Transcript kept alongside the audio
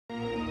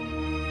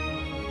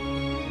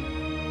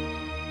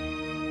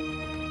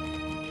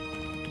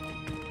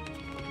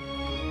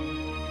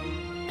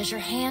As your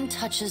hand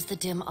touches the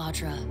dim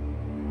Adra,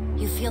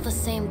 you feel the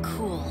same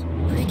cool,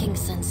 pricking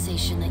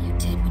sensation that you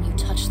did when you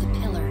touched the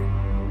pillar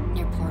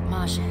near Port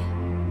Mage.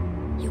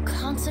 You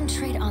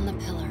concentrate on the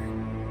pillar.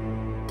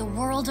 The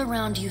world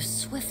around you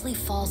swiftly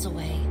falls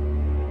away,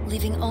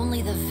 leaving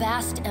only the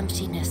vast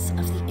emptiness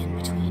of the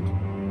in-between.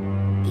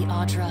 The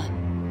Adra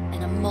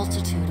and a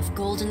multitude of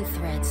golden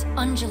threads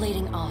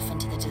undulating off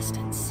into the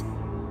distance.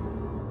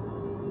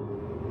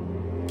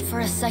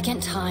 For a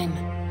second time,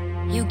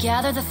 you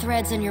gather the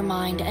threads in your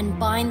mind and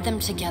bind them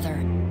together,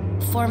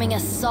 forming a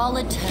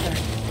solid tether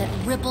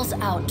that ripples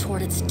out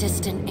toward its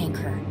distant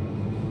anchor.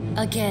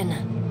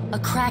 Again, a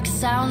crack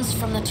sounds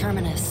from the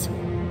terminus.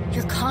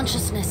 Your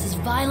consciousness is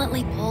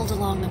violently pulled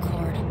along the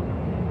cord.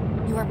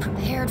 You are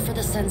prepared for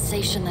the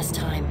sensation this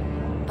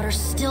time, but are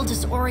still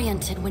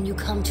disoriented when you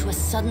come to a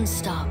sudden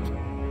stop.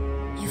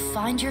 You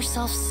find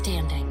yourself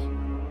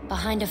standing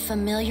behind a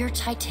familiar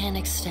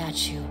Titanic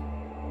statue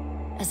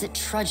as it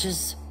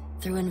trudges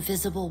through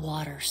invisible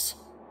waters.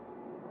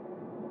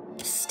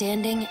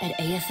 Standing at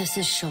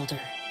Eothas' shoulder,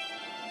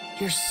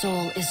 your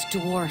soul is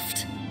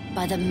dwarfed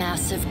by the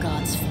massive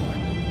god's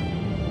form.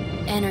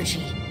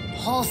 Energy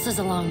pulses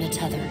along the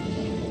tether,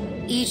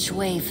 each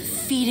wave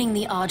feeding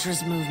the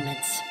Adra's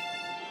movements.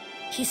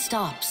 He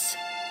stops.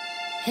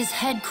 His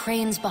head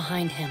cranes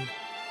behind him,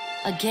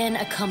 again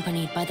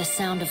accompanied by the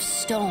sound of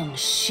stone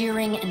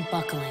shearing and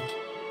buckling.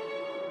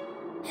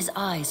 His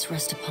eyes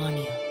rest upon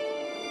you.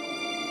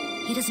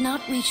 He does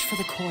not reach for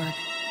the cord,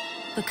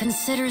 but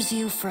considers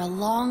you for a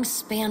long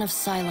span of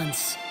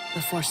silence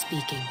before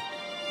speaking.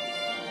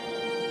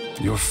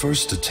 Your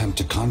first attempt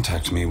to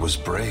contact me was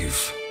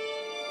brave.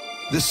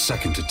 This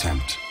second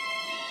attempt,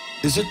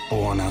 is it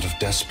born out of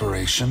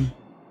desperation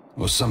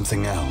or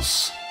something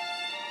else?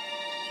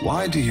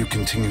 Why do you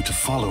continue to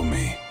follow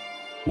me,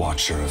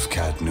 Watcher of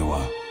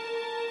Cadnua?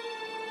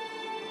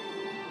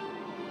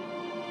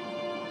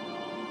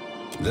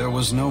 There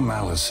was no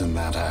malice in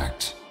that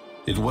act.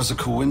 It was a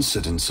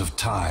coincidence of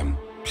time,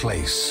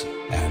 place,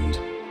 and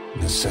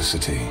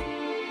necessity.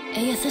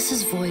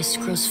 Eothas' voice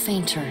grows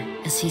fainter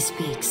as he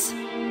speaks.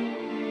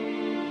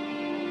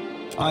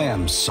 I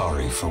am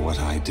sorry for what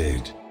I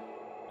did,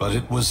 but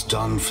it was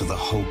done for the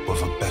hope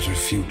of a better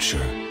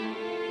future.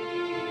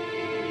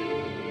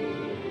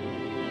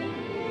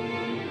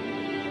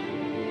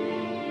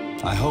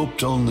 I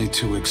hoped only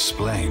to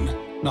explain,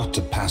 not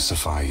to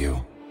pacify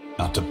you,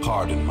 not to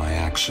pardon my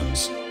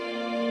actions.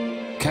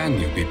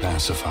 Can you be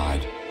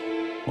pacified,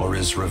 or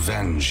is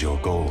revenge your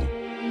goal?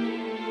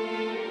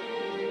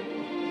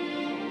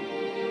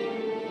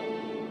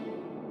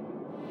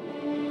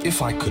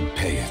 If I could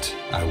pay it,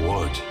 I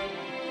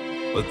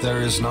would. But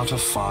there is not a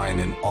fine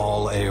in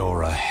all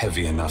Eora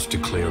heavy enough to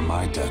clear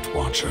my debt,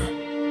 Watcher.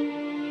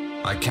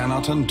 I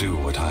cannot undo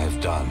what I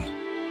have done,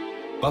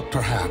 but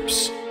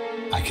perhaps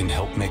I can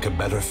help make a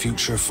better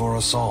future for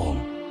us all.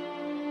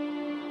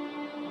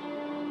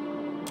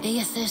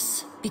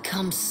 Eothas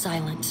becomes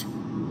silent.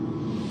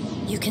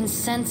 You can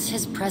sense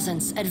his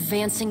presence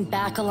advancing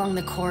back along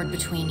the cord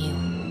between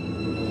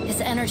you. His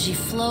energy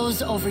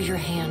flows over your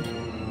hand,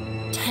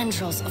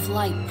 tendrils of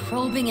light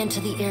probing into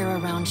the air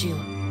around you.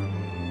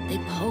 They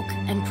poke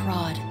and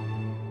prod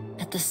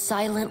at the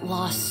silent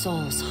lost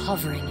souls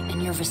hovering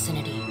in your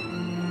vicinity.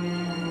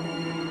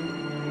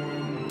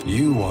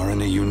 You are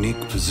in a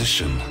unique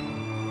position.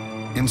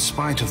 In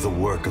spite of the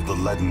work of the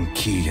Leaden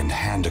Key and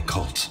Hand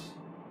Occult,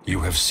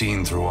 you have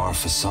seen through our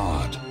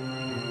facade.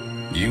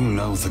 You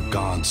know the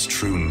god's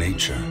true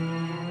nature.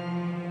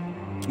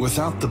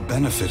 Without the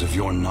benefit of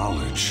your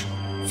knowledge,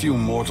 few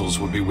mortals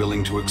would be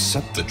willing to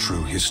accept the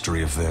true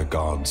history of their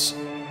gods.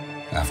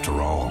 After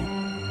all,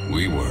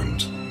 we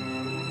weren't.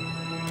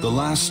 The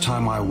last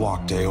time I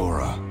walked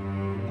Eora,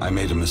 I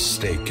made a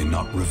mistake in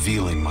not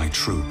revealing my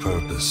true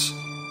purpose.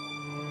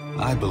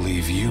 I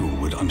believe you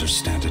would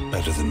understand it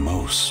better than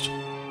most.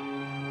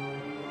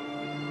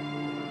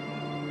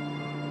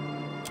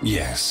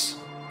 Yes,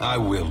 I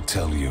will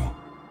tell you,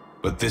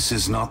 but this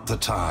is not the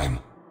time.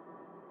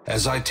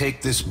 As I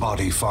take this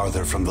body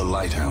farther from the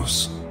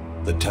lighthouse,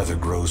 the tether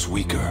grows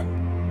weaker,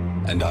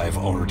 and I have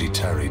already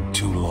tarried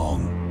too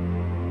long.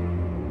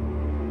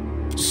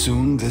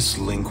 Soon this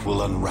link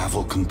will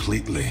unravel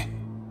completely.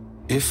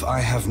 If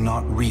I have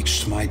not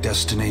reached my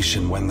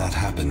destination when that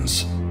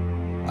happens,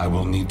 I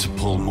will need to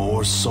pull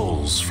more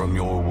souls from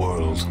your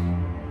world.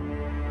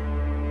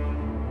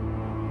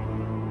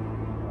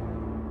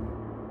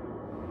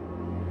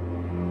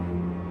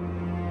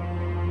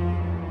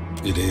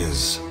 It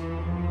is.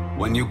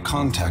 When you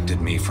contacted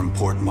me from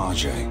Port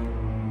Mage,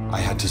 I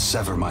had to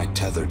sever my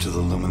tether to the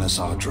Luminous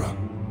Adra.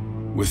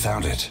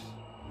 Without it,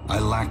 I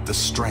lacked the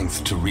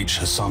strength to reach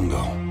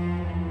Hasongo.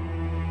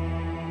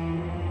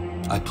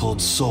 I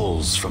pulled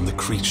souls from the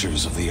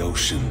creatures of the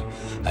ocean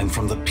and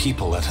from the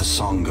people at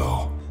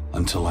Hasongo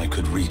until I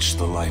could reach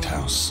the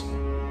lighthouse.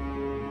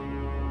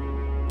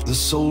 The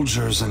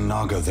soldiers and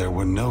Naga there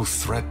were no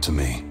threat to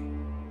me.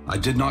 I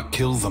did not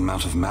kill them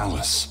out of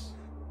malice,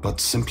 but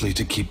simply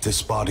to keep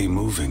this body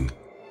moving.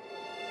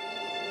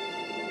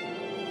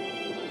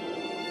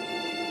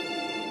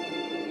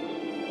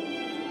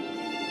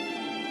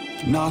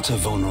 Not a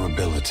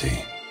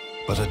vulnerability,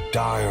 but a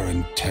dire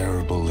and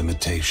terrible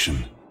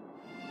limitation.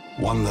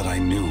 One that I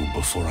knew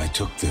before I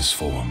took this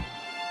form.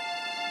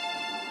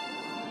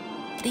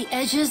 The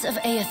edges of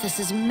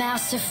Eothas'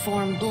 massive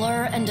form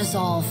blur and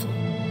dissolve.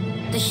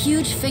 The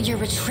huge figure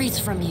retreats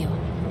from you.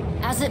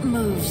 As it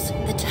moves,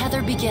 the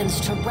tether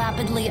begins to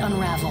rapidly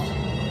unravel.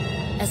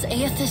 As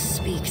Eothas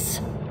speaks,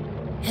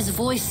 his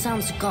voice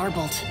sounds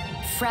garbled,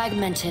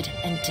 fragmented,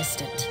 and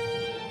distant.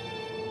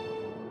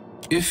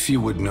 If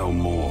you would know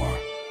more,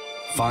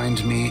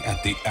 find me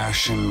at the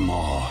Ashen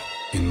Maw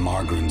in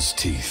Margaren's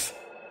Teeth.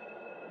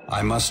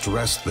 I must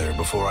rest there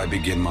before I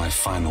begin my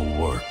final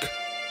work.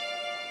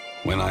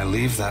 When I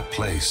leave that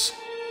place,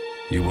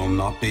 you will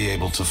not be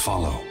able to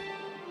follow.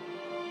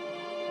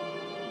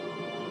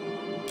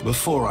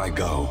 Before I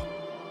go,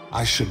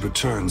 I should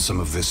return some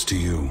of this to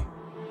you.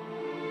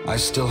 I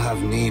still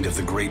have need of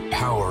the great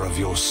power of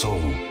your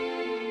soul,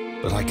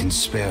 but I can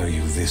spare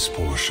you this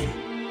portion.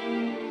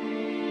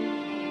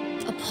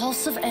 A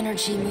pulse of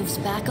energy moves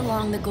back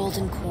along the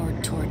golden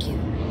cord toward you.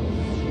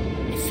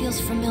 It feels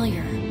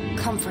familiar,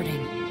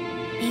 comforting,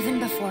 even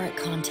before it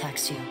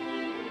contacts you.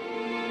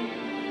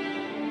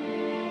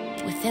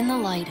 Within the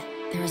light,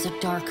 there is a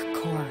dark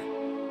core,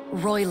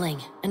 roiling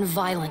and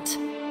violent,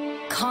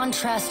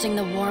 contrasting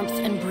the warmth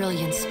and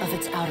brilliance of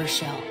its outer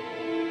shell.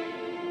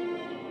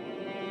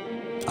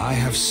 I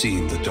have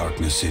seen the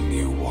darkness in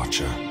you,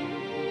 Watcher,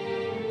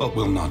 but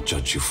will not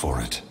judge you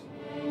for it.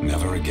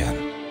 Never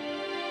again.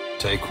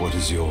 Take what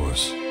is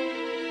yours.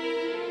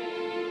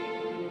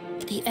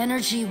 The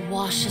energy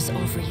washes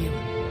over you,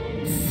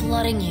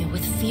 flooding you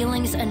with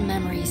feelings and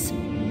memories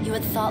you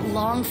had thought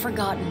long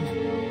forgotten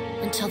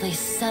until they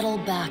settle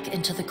back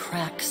into the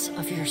cracks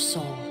of your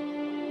soul.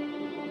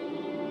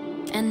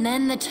 And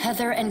then the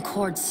tether and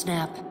cord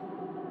snap,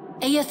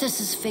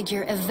 Eothas'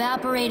 figure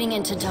evaporating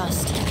into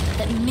dust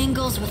that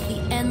mingles with the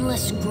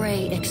endless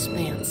gray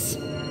expanse.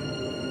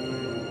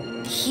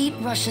 Heat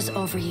rushes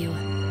over you,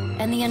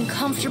 and the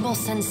uncomfortable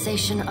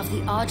sensation of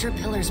the Adra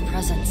Pillar's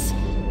presence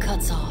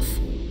cuts off.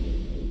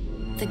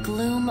 The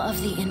gloom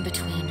of the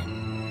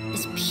in-between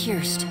is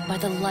pierced by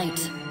the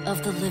light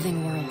of the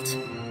living world.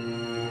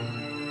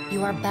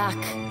 You are back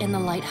in the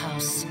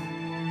lighthouse,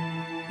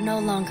 no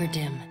longer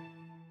dim.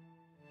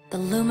 The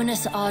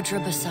luminous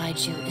Adra beside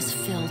you is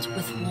filled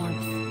with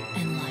warmth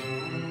and light.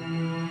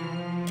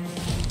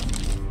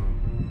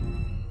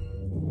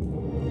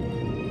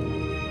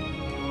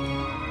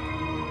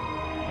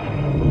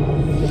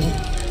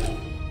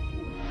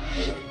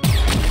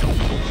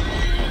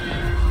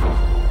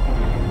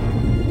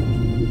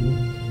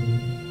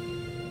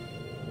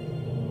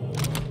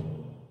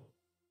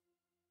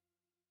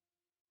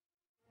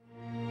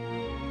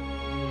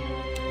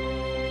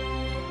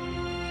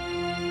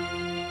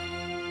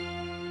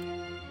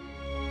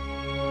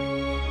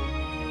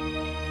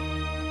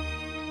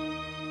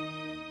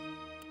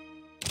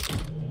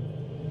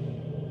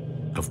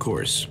 Of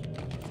course,